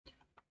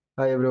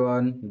Hi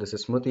everyone, this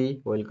is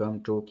Smriti.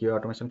 Welcome to Q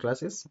Automation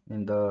classes.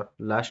 In the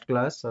last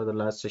class or the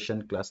last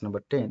session, class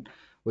number 10,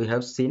 we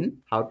have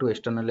seen how to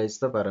externalize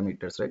the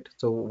parameters, right?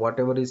 So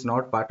whatever is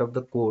not part of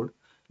the code,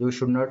 you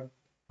should not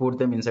put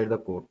them inside the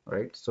code,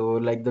 right? So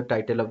like the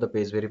title of the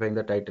page, verifying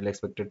the title,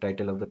 expected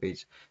title of the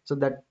page. So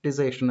that is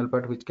the external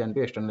part which can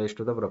be externalized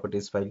to the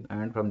properties file,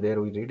 and from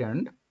there we read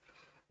and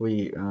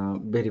we do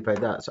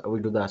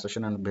the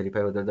assertion and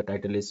verify whether the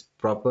title is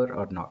proper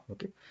or not.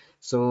 Okay,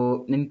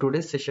 so in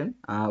today's session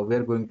we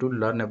are going to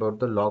learn about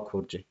the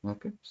log4j.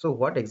 Okay, so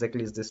what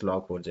exactly is this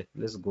log4j?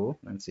 Let's go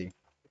and see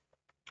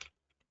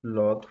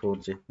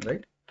log4j,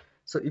 right?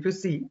 So if you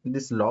see,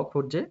 this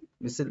log4j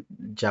is a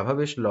Java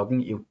based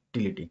logging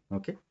utility.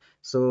 Okay,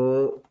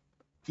 so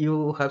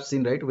you have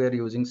seen, right, we are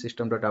using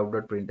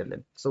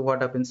system.out.println. So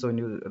what happens when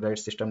you write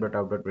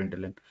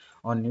system.out.println?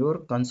 On your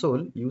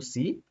console you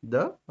see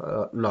the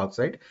logs,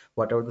 right?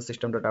 Whatever the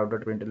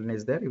system.out.println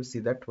is there, you see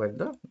that while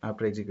the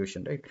after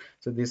execution, right?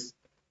 So this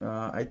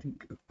I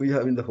think we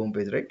have in the home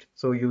page, right?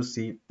 So you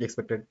see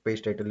expected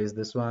page title is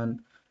this one,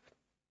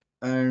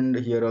 and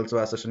here also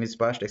assertion is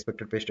passed,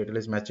 expected page title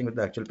is matching with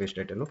the actual page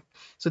title.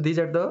 So these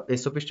are the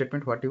SOP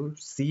statement what you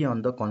see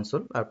on the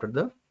console after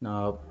the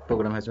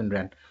program has been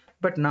ran.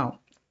 But now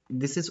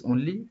this is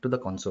only to the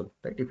console,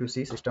 right? If you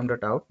see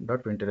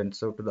system.out.println,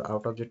 so to the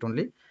out object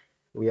only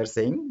we are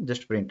saying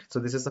just print. So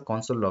this is the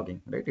console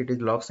logging, right? It is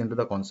logs into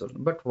the console.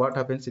 But what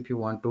happens if you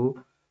want to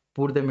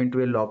put them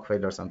into a log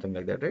file or something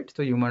like that, right?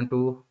 So you want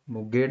to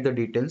get the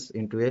details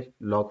into a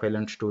log file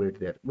and store it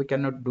there. We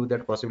cannot do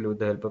that possibly with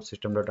the help of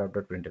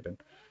system.out.println.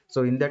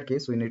 So in that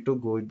case we need to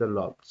go with the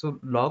log. So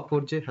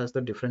log4j has the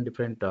different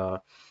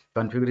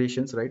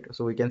configurations, right?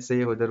 So we can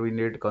say whether we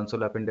need console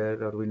appender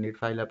or we need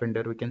file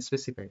appender. We can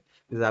specify.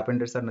 These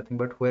appenders are nothing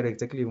but where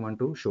exactly you want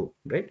to show,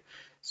 right?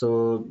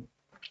 So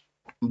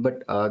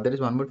but there is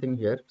one more thing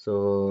here.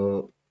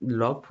 So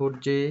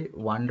log4j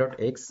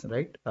 1.x,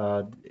 right?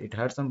 It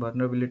had some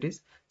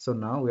vulnerabilities. So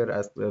now we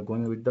are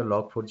going with the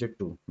log4j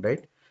 2,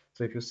 right?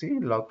 So if you see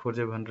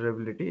log4j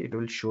vulnerability, it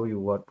will show you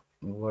what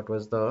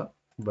was the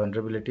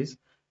vulnerabilities.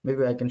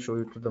 Maybe I can show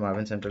you to the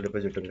Maven central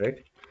repository,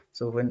 right?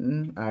 So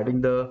when adding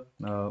the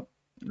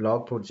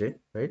log4j,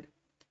 right?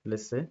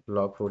 Let's say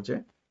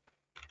log4j,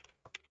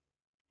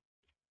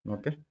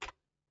 okay.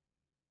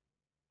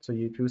 So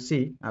if you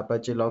see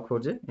Apache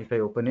Log4j, if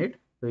I open it,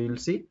 so you'll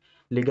see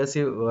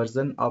legacy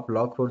version of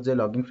Log4j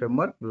logging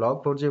framework.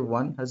 Log4j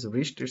 1 has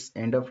reached its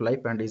end of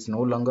life and is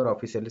no longer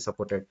officially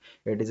supported.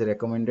 It is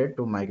recommended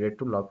to migrate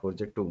to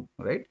Log4j 2,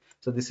 right?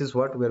 So this is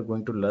what we are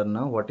going to learn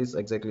now. What is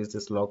exactly is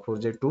this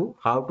Log4j 2?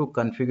 How to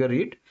configure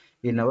it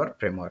in our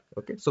framework.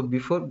 Okay. So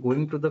before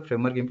going to the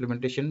framework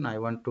implementation, I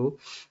want to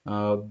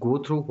go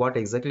through what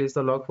exactly is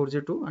the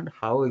Log4j2 and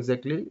how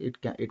exactly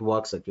it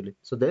works actually.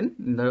 So then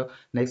in the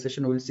next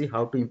session we'll see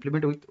how to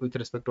implement with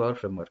respect to our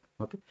framework.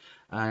 Okay,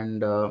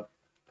 and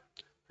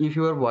if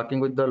you are working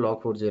with the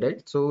log4j,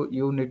 right, so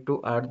you need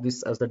to add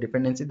this as the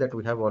dependency that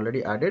we have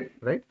already added,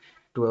 right,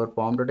 to our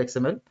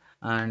pom.xml.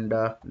 And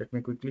let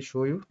me quickly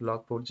show you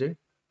log4j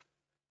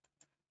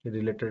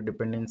related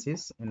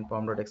dependencies in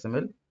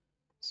pom.xml.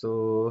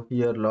 So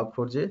here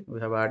log4j we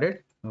have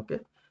added,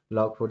 okay,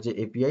 log4j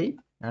API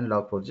and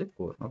log4j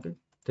core. Okay,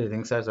 three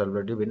things has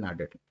already been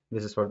added.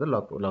 This is for the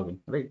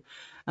logging, right?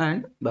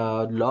 And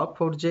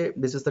log4j,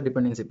 this is the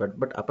dependency part.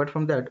 But apart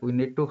from that, we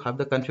need to have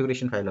the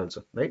configuration file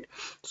also, right?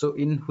 So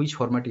in which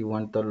format you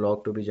want the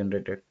log to be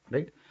generated,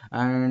 right?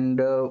 And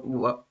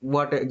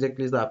what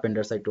exactly is the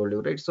appenders I told you,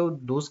 right? So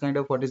those kind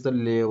of, what is the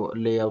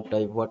layout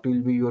type, what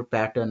will be your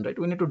pattern, right?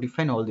 We need to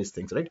define all these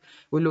things, right?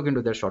 We'll look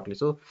into that shortly.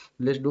 So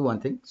let's do one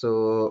thing.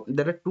 So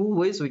there are two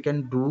ways we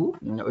can do,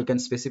 we can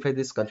specify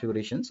these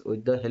configurations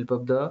with the help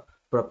of the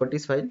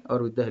properties file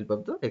or with the help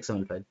of the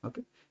XML file.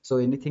 Okay, so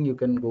anything you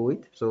can go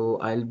with. So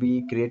I'll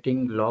be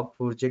creating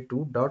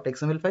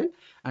log4j2.xml file,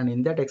 and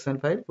in that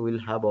XML file we'll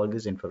have all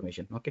this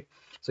information. Okay,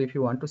 so if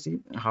you want to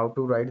see how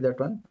to write that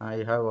one,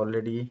 I have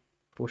already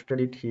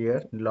posted it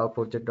here,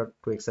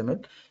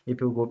 log4j.xml. If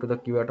you go to the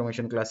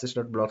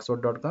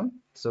qautomationclasses.blogspot.com,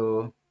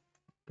 so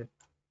okay,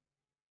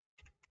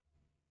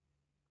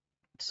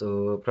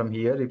 so from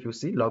here if you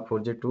see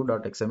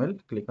log4j2.xml,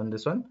 click on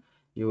this one,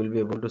 you will be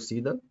able to see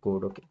the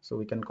code. Okay, so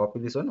we can copy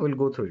this one, we'll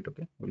go through it.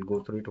 Okay, we'll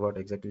go through it, what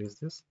exactly is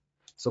this.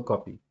 So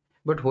copy,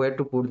 but where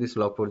to put this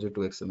log4j2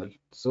 xml?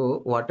 So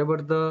whatever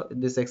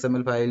this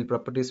xml file,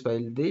 properties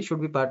file, they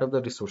should be part of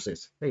the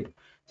resources, right?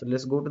 So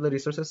let's go to the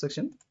resources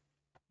section.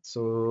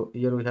 So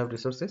here we have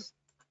resources.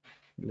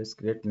 Let's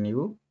create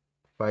new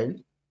file.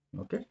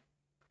 Okay,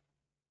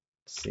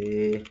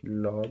 say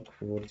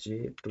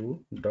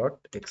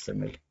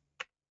log4j2.xml.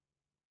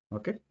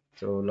 Okay,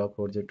 so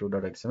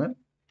log4j2.xml,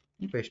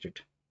 paste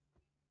it.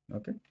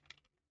 Okay,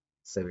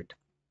 save it.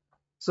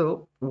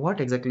 So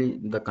what exactly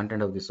the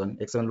content of this one?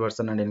 XML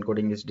version and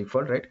encoding is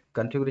default, right?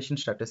 Configuration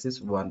status is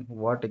 1.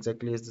 What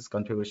exactly is this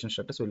configuration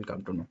status? We'll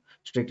come to know.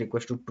 Strict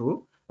request to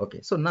true.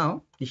 Okay, so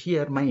now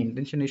here my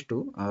intention is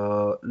to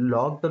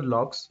log the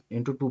logs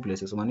into two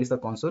places. One is the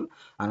console,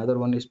 another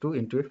one is to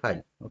into a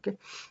file. Okay,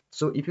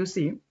 so if you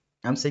see,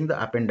 I'm saying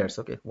the appenders.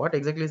 Okay, what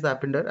exactly is the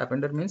appender?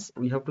 Appender means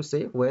we have to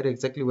say where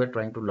exactly we're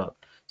trying to log.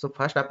 So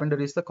first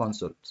appender is the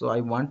console. So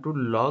I want to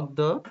log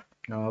the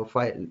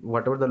file,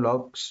 whatever the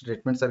log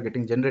statements are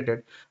getting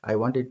generated, I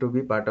want it to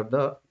be part of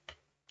the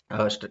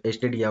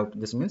std out.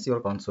 This means your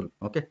console.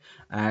 Okay,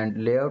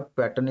 and layout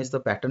pattern is the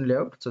pattern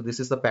layout. So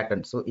this is the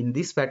pattern. So in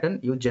this pattern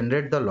you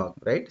generate the log,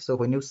 right? So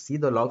when you see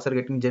the logs are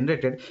getting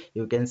generated,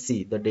 you can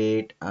see the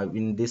date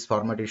in this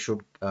format it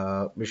should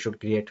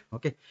create.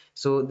 Okay,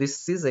 so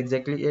this is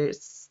exactly a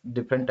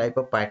different type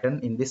of pattern.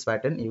 In this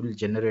pattern you will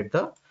generate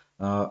the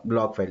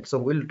log file. So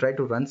we'll try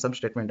to run some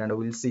statement and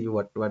we'll see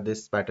what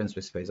this pattern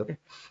specifies. Okay,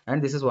 and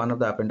this is one of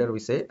the appender. We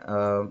say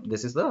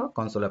this is the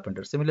console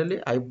appender.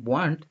 Similarly, I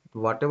want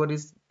whatever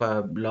is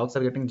logs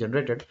are getting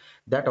generated,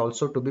 that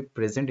also to be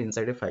present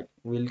inside a file.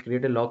 We'll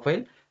create a log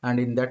file,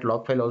 and in that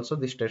log file also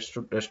this steps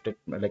should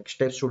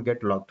steps should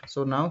get logged.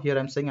 So now here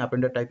I'm saying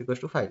appender type equals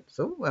to file,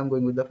 so I'm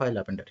going with the file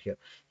appender. Here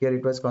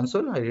it was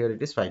console, here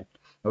it is file.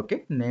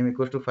 Okay, name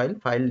equals to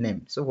file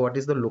name. So what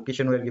is the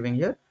location we're giving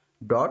here?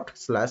 Dot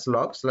slash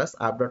log slash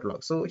app dot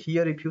log. So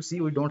here if you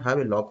see, we don't have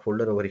a log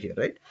folder over here,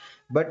 right?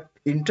 But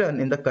in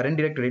turn, in the current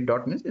directory,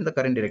 dot means in the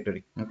current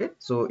directory. Okay,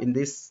 so in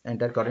this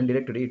entire current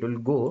directory, it will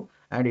go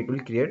and it will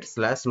create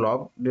slash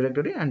log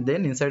directory, and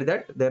then inside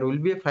that there will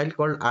be a file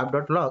called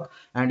app.log,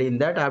 and in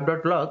that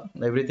app.log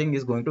everything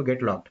is going to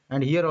get logged.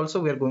 And here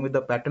also we are going with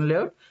the pattern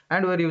layout,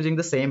 and we are using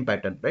the same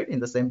pattern, right? In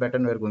the same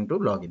pattern we are going to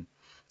log in.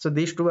 So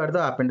these two are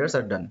the appenders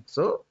are done.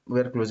 So we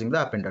are closing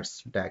the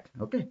appenders tag.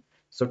 Okay,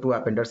 so two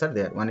appenders are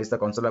there. One is the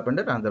console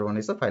appender, another one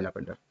is the file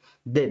appender.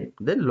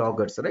 Then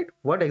loggers, right?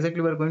 What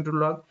exactly we are going to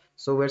log?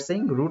 So we're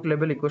saying root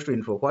label equals to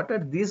info. What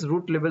are these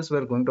root labels? We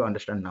are going to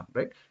understand now,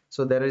 right?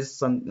 So there is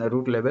some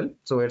root label.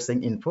 So we're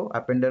saying info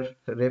appender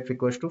ref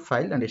equals to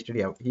file and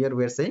std out. Here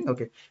we are saying,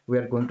 okay, we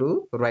are going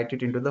to write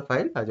it into the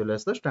file as well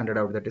as the standard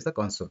out, that is the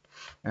console.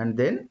 And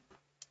then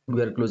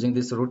we are closing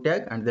this root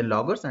tag, and then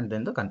loggers, and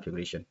then the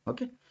configuration.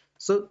 Okay,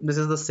 so this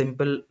is the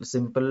simple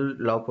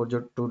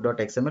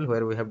log4j2.xml,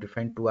 where we have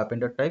defined two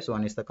appender types.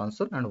 One is the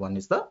console and one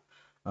is the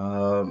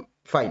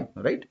file,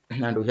 right?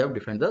 And we have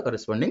defined the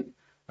corresponding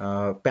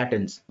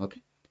patterns.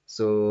 Okay,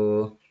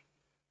 so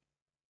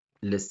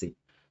let's see.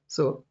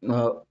 So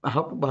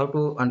how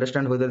to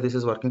understand whether this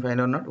is working fine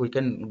or not? We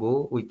can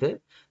go with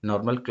a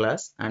normal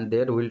class, and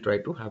there we'll try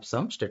to have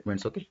some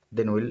statements. Okay,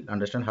 then we'll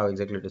understand how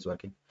exactly it is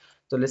working.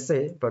 So let's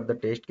say for the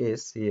test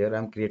case here,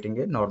 I'm creating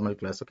a normal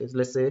class. Okay, so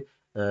let's say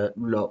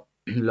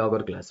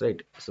logger class,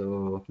 right?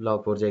 So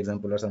log4j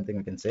example or something,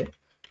 we can say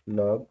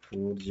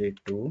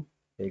log4j2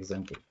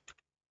 example.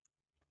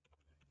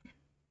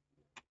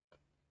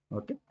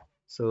 Okay,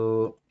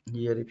 so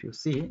here if you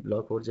see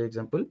log4j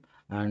example,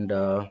 and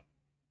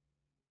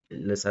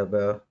let's have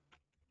a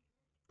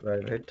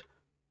private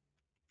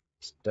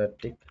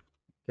static.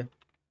 Okay,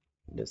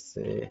 let's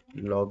say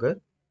logger,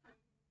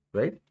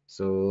 right?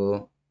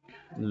 So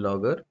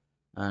logger,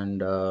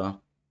 and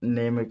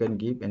name you can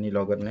give any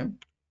logger name.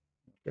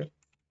 Okay,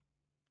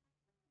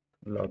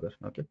 logger.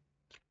 Okay,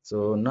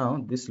 so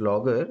now this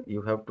logger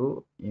you have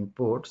to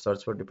import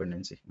search for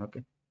dependency.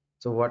 Okay,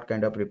 so what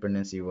kind of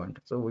dependency you want?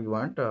 So we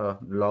want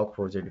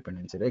log4j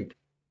dependency, right?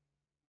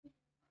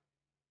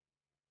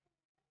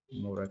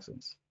 More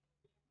actions.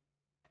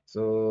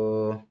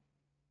 So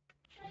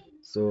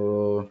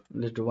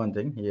let's do one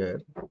thing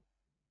here.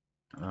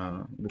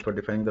 Before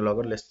defining the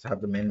logger, let's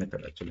have the main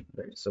method actually,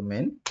 right? So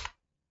main.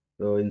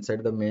 So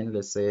inside the main,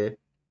 let's say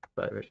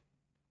private.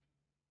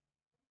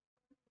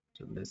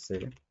 So let's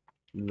say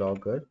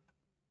logger.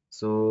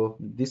 So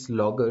this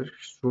logger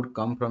should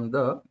come from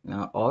the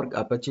org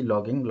Apache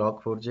logging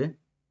log4j,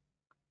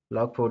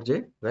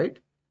 right?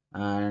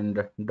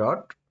 And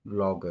dot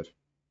logger.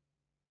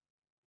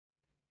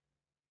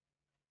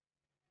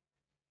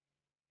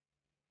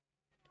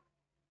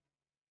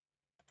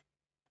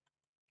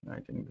 I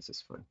think this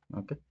is fine.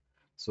 Okay.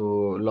 So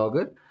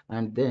logger,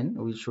 and then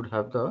we should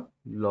have the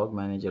log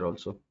manager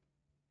also.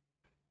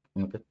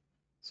 Okay.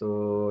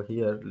 So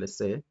here let's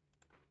say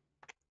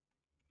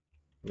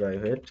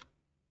private.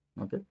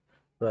 Okay.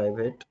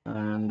 Private,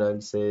 and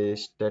I'll say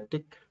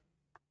static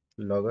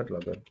logger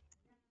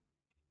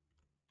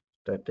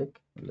static.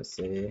 Let's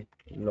say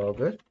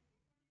logger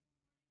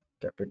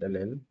capital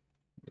L.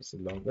 Let's say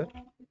logger.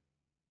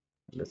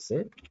 Let's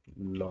say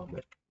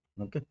logger.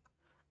 Okay,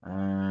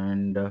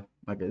 and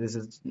okay, this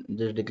is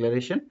just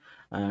declaration,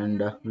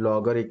 and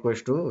logger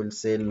equals to, we'll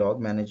say log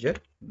manager.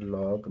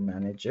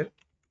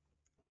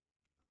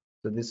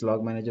 So this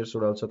log manager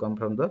should also come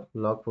from the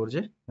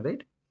log4j,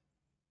 right?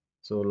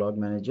 So log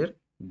manager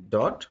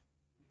dot,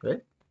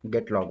 right,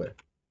 get logger.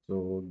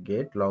 So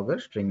get logger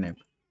string name.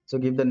 So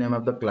give the name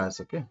of the class.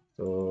 Okay,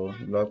 so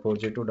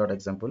log4j2 dot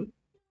example.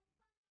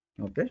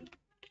 Okay,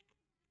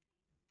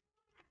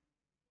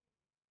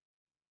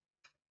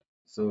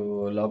 so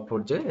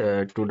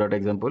log4j 2 dot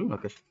example.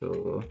 Okay,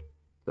 so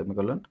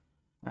semicolon,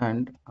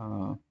 and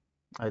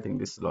I think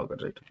this is logger,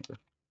 right? Okay,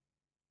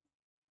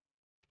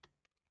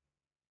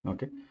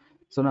 okay.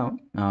 So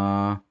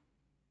now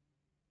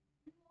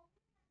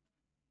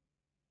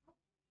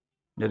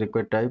the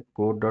required type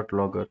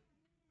code.logger.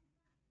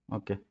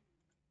 Okay,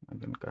 I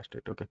can cast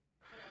it. Okay,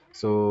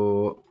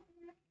 so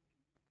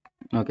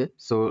okay,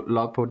 so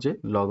log4j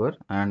logger,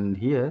 and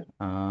here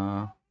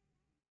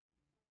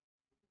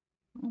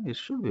it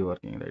should be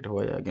working, right?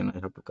 Why again I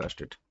have to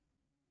cast it?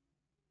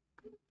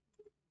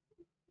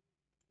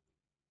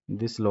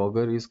 This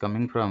logger is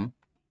coming from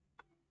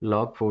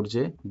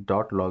log4j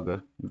dot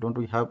logger. Don't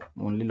we have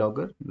only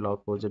logger?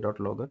 Log4j dot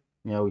logger?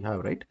 Yeah, we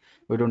have, right?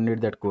 We don't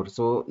need that core.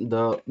 So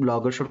the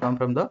logger should come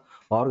from the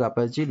org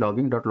apache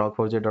logging dot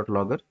log4j dot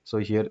logger. So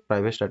here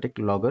private static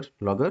logger,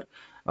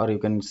 or you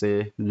can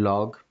say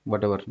log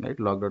whatever, right?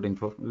 Log dot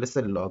info. Let's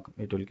say log.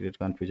 It will create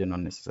confusion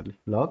unnecessarily.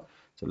 Log.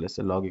 So let's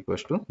say log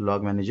equals to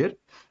log manager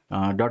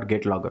dot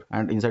get logger,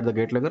 and inside the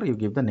get logger you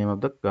give the name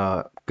of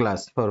the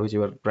class for which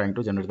you are trying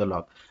to generate the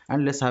log.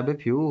 And let's have a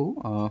few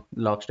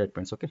log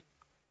statements. Okay,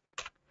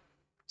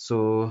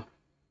 so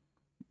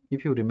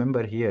if you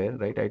remember here,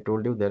 right, I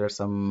told you there are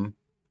some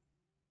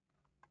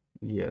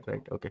here,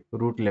 right? Okay,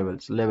 root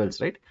levels,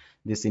 right?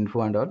 This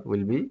info and all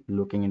will be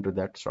looking into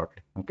that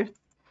shortly. Okay,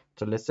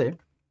 so let's say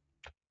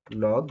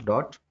log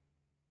dot,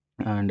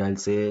 and I'll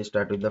say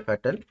start with the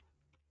fatal.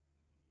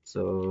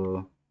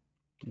 So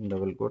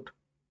double quote.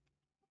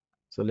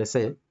 So let's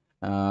say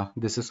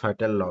this is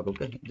fatal log.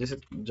 Okay, this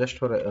is just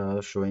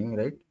for showing,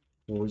 right,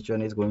 which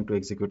one is going to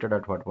execute it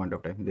at what point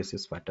of time. This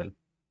is fatal.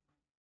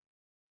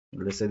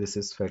 Let's say this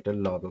is fatal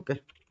log. Okay,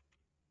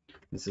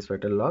 this is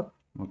fatal log.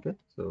 Okay,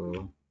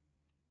 so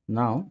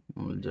now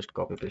we'll just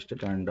copy paste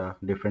it, and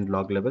different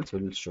log levels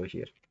will show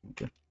here.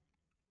 Okay,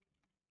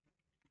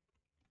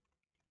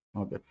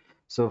 okay,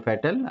 so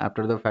fatal,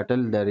 after the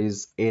fatal there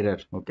is error.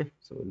 Okay,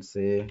 so we'll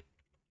say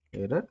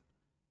error.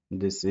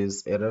 This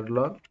is error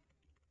log.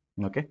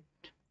 Okay,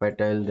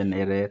 fatal, then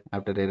error.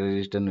 After error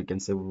is done, we can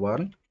say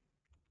warn.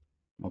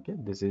 Okay,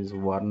 this is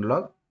warn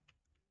log.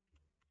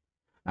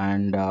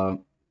 And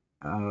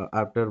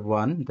after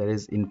one there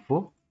is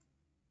info.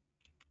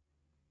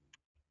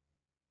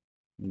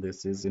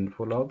 This is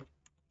info log.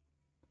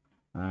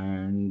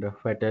 And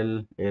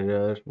fatal,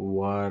 error,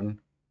 warn,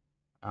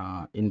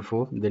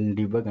 info, then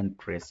debug and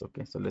trace.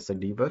 Okay, so let's say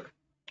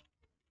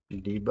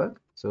debug.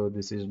 So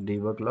this is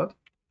debug log,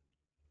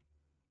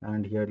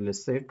 and here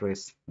let's say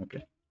trace.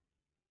 Okay,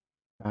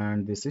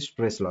 and this is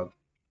trace log.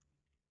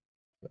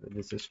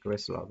 This is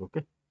trace log.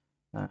 Okay,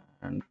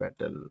 and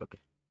fatal. Okay,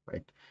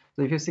 right.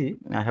 So if you see,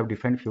 I have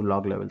defined few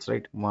log levels,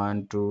 right?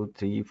 1 2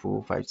 3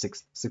 4 5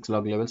 6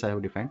 log levels I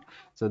have defined.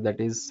 So that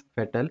is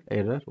fatal,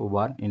 error,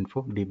 warn,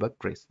 info, debug,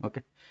 trace.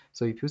 Okay,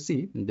 so if you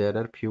see, there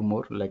are few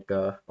more, like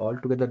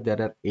altogether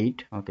there are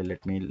 8. Okay,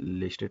 let me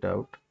list it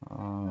out.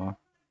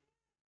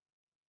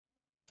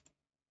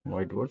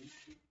 Whiteboard.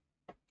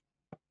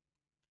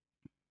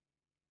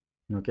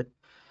 Okay,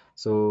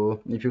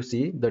 so if you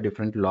see the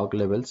different log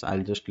levels,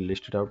 I'll just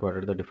list it out. What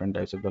are the different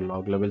types of the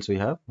log levels we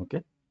have?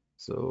 Okay,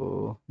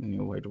 so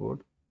new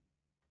whiteboard.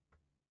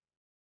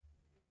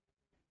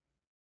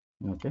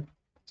 Okay,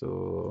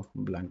 so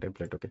blank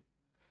template. Okay,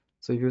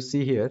 so if you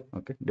see here,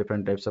 okay,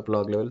 different types of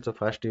log levels. So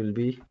first will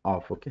be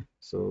off. Okay,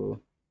 so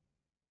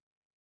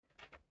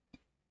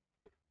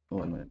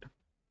 1 minute.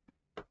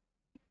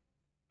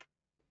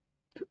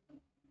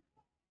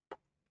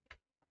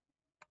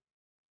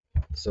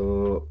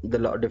 So the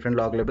different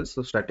log levels.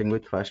 So starting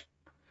with first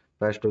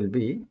will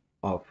be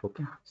off.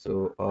 Okay,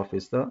 so off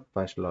is the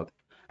first log,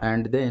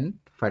 and then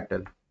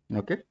fatal.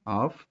 Okay,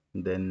 off,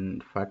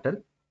 then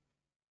fatal,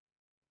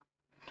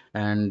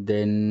 and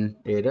then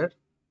error,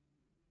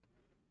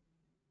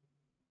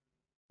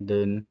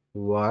 then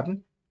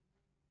warn,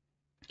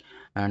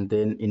 and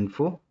then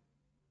info,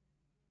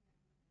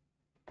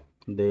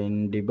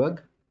 then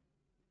debug,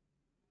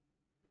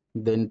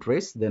 then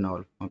trace, then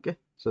all. Okay,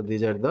 so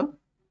these are the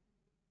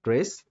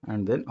trace,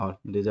 and then all.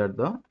 These are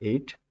the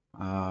 8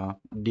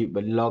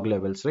 log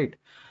levels, right?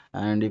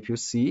 And if you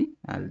see,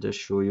 I'll just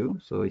show you.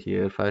 So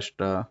here first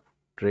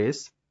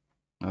trace.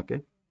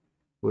 Okay,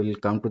 we'll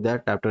come to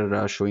that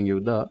after showing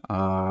you the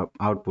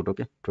output.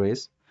 Okay,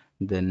 trace,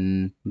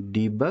 then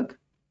debug,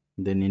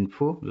 then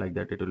info, like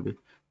that it will be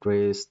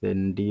trace,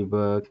 then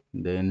debug,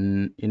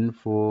 then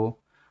info,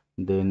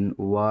 then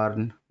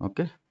warn.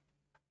 Okay,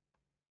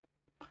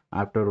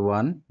 after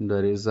one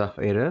there is a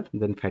error,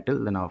 then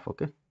fatal, then off.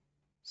 Okay,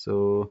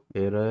 so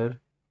error,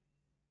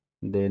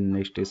 then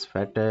next is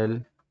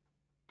fatal,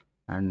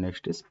 and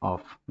next is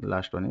off.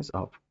 Last one is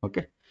off.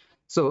 Okay,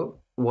 so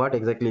what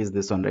exactly is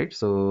this one, right?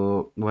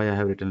 So why I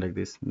have written like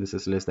this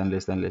is less than,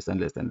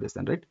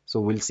 right? So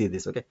we'll see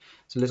this. Okay,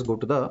 so let's go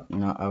to the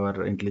our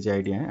IntelliJ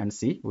IDE and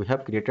see. We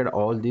have created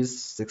all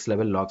these 6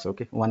 level logs.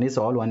 Okay, one is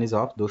all, one is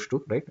off, those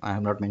two, right? I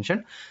have not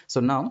mentioned.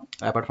 So now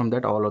apart from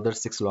that, all other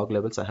 6 log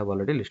levels I have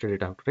already listed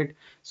it out, right?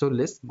 So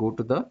let's go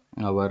to the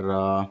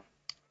our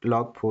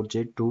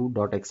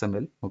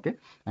log4j2.xml. Okay,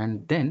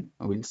 and then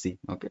we'll see.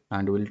 Okay,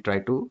 and we'll try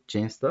to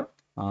change the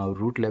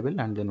root level,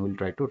 and then we'll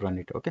try to run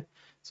it. Okay,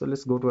 so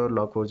let's go to our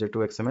log4j2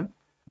 xml,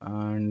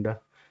 and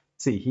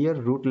see here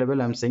root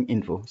level I'm saying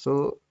info.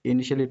 So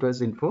initially it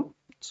was info,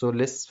 so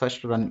let's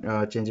first run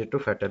change it to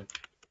fatal.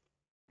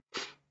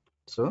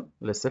 So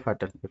let's say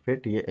fatal,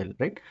 FATAL,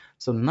 right?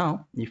 So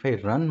now if I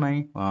run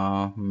my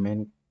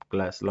main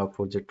class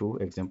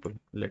log4j2 example,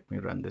 let me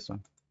run this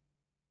one.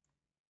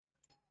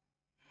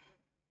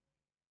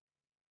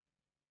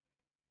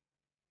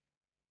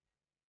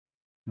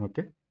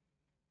 Okay,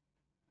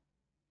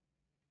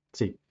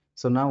 see,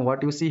 so now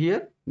what you see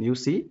here, you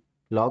see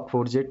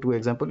log4j2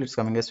 example, it's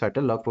coming as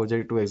fatal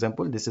log4j2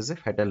 example. This is a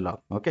fatal log.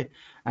 Okay,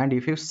 and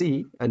if you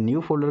see, a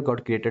new folder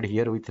got created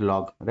here with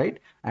log, right?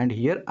 And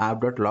here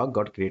app.log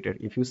got created.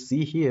 If you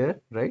see here,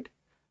 right,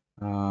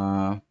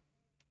 uh,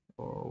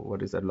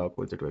 what is that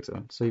log4j2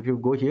 example? So if you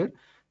go here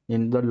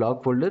in the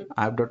log folder,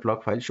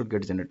 app.log file should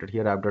get generated.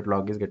 Here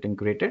app.log is getting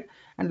created,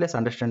 and let's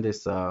understand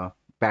this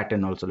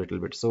pattern also a little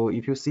bit. So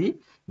if you see,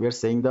 we are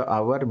saying the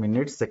hour,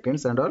 minutes,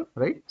 seconds and all,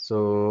 right?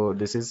 So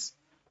this is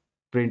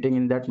printing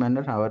in that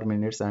manner, hour,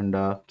 minutes and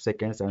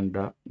seconds, and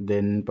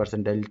then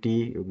percentile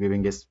t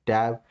giving a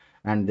tab,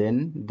 and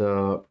then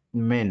the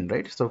main,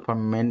 right? So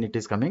from main it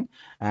is coming,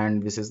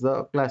 and this is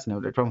the class name,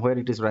 right, from where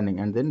it is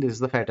running, and then this is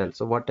the fatal.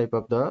 So what type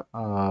of the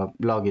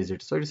log is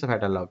it? So it's a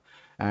fatal log.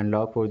 And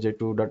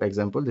log4j2 dot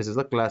example, this is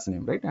the class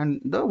name, right?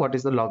 And the what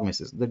is the log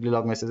message? The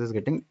log message is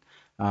getting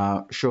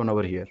shown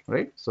over here,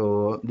 right?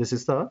 So this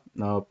is the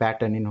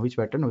pattern, in which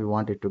pattern we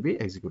want it to be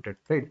executed,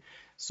 right?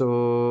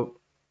 So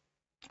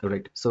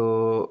right,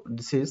 so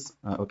this is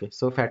okay.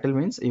 So fatal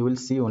means you will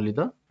see only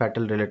the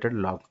fatal related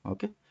log.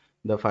 Okay,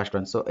 the first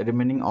one. So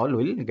remaining all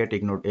will get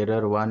ignored.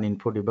 Error one,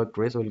 info, debug,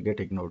 trace will get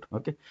ignored.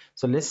 Okay,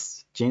 so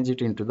let's change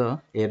it into the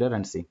error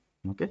and see.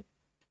 Okay,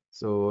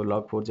 so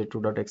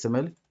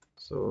log4j2.xml,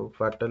 so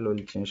fatal will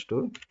change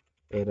to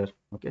error.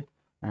 Okay,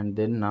 and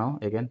then now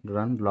again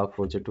run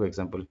log4j2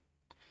 example.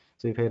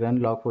 So if I run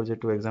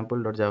log4j2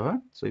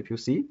 example.java, so if you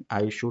see,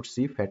 I should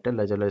see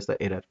fatal as well as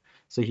the error.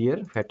 So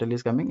here fatal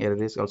is coming,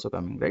 error is also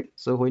coming, right?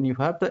 So when you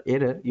have the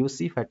error, you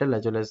see fatal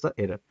as well as the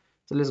error.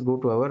 So let's go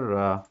to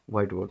our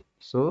whiteboard.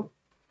 So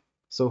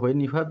when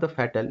you have the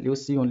fatal, you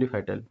see only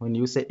fatal. When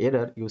you say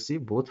error, you see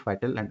both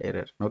fatal and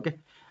error. Okay.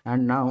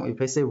 And now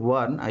if I say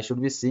one, I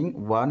should be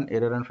seeing one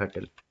error and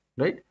fatal,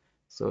 right?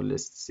 So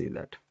let's see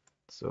that.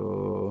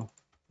 So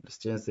let's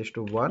change this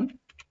to one.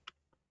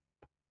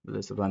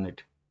 Let's run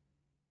it.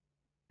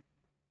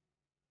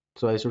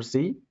 So I should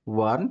see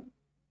one,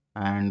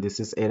 and this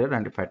is error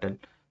and fatal.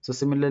 So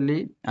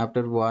similarly,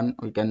 after one,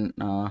 we can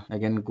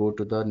again go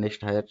to the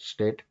next higher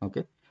state.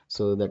 Okay,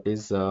 so that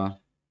is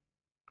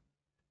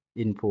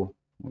info.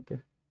 Okay,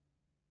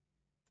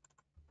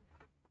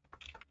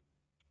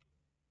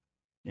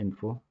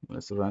 info,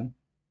 let's run.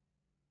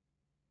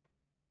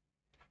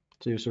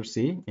 So you should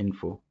see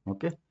info.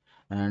 Okay,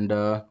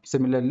 and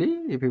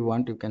similarly, if you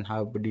want, you can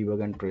have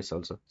debug and trace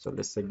also. So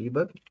let's say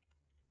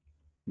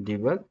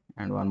debug,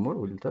 and one more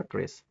will the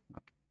trace.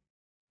 Okay.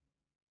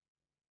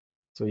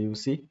 So you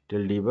see till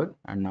debug,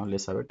 and now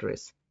let's have a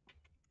trace.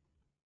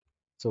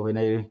 So when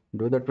I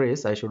do the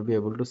trace, I should be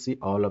able to see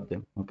all of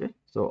them. Okay,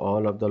 so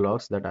all of the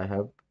logs that I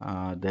have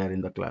there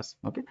in the class.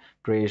 Okay,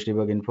 trace,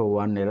 debug, info,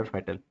 one, error,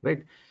 fatal,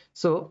 right?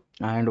 So,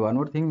 and one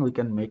more thing, we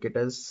can make it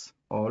as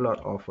all or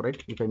off,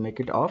 right? If I make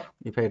it off,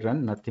 if I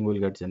run, nothing will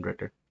get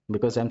generated,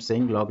 because I'm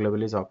saying log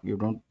level is off. You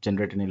don't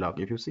generate any log.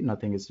 If you see,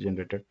 nothing is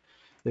generated.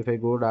 If I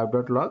go to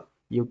app.log,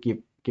 you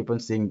keep on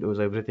seeing those,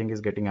 everything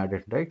is getting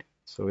added, right?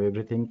 So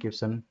everything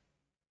keeps on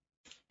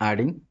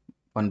adding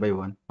one by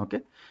one. Okay,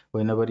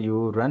 whenever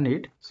you run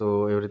it,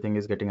 so everything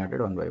is getting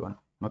added one by one.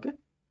 Okay,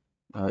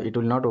 it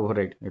will not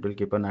override, it will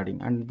keep on adding,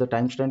 and the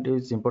timestamp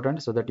is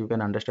important so that you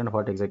can understand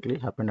what exactly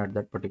happened at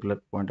that particular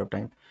point of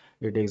time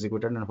it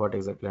executed and what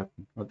exactly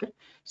happened. Okay,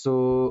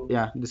 so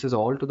yeah, this is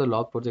all to the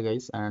log4j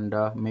guys, and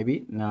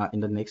maybe in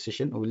the next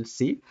session we will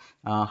see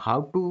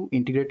how to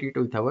integrate it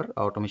with our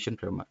automation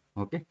framework.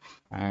 Okay,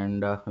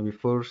 and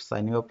before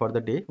signing up for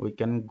the day, we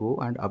can go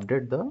and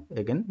update the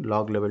again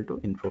log level to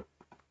info.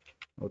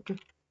 Okay,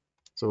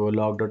 so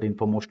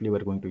log.info mostly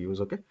we're going to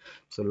use. Okay,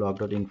 so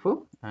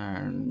log.info,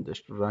 and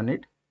just run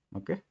it.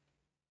 Okay,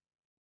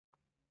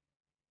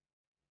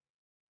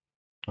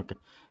 okay,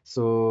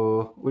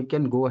 so we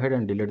can go ahead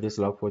and delete this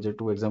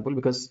log4j2 example,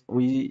 because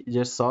we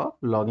just saw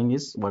logging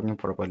is working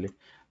properly.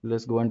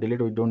 Let's go and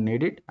delete, we don't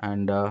need it,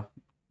 and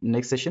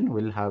next session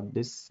we'll have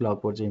this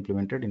log4j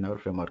implemented in our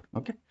framework.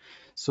 Okay,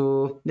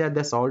 so yeah,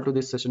 that's all to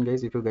this session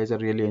guys. If you guys are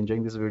really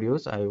enjoying these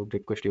videos, I would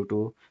request you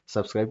to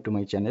subscribe to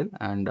my channel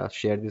and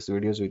share these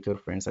videos with your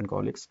friends and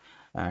colleagues.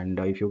 And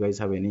if you guys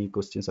have any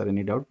questions or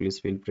any doubt, please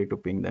feel free to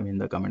ping them in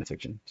the comment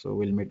section. So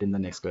we'll meet in the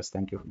next class.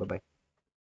 Thank you, bye bye.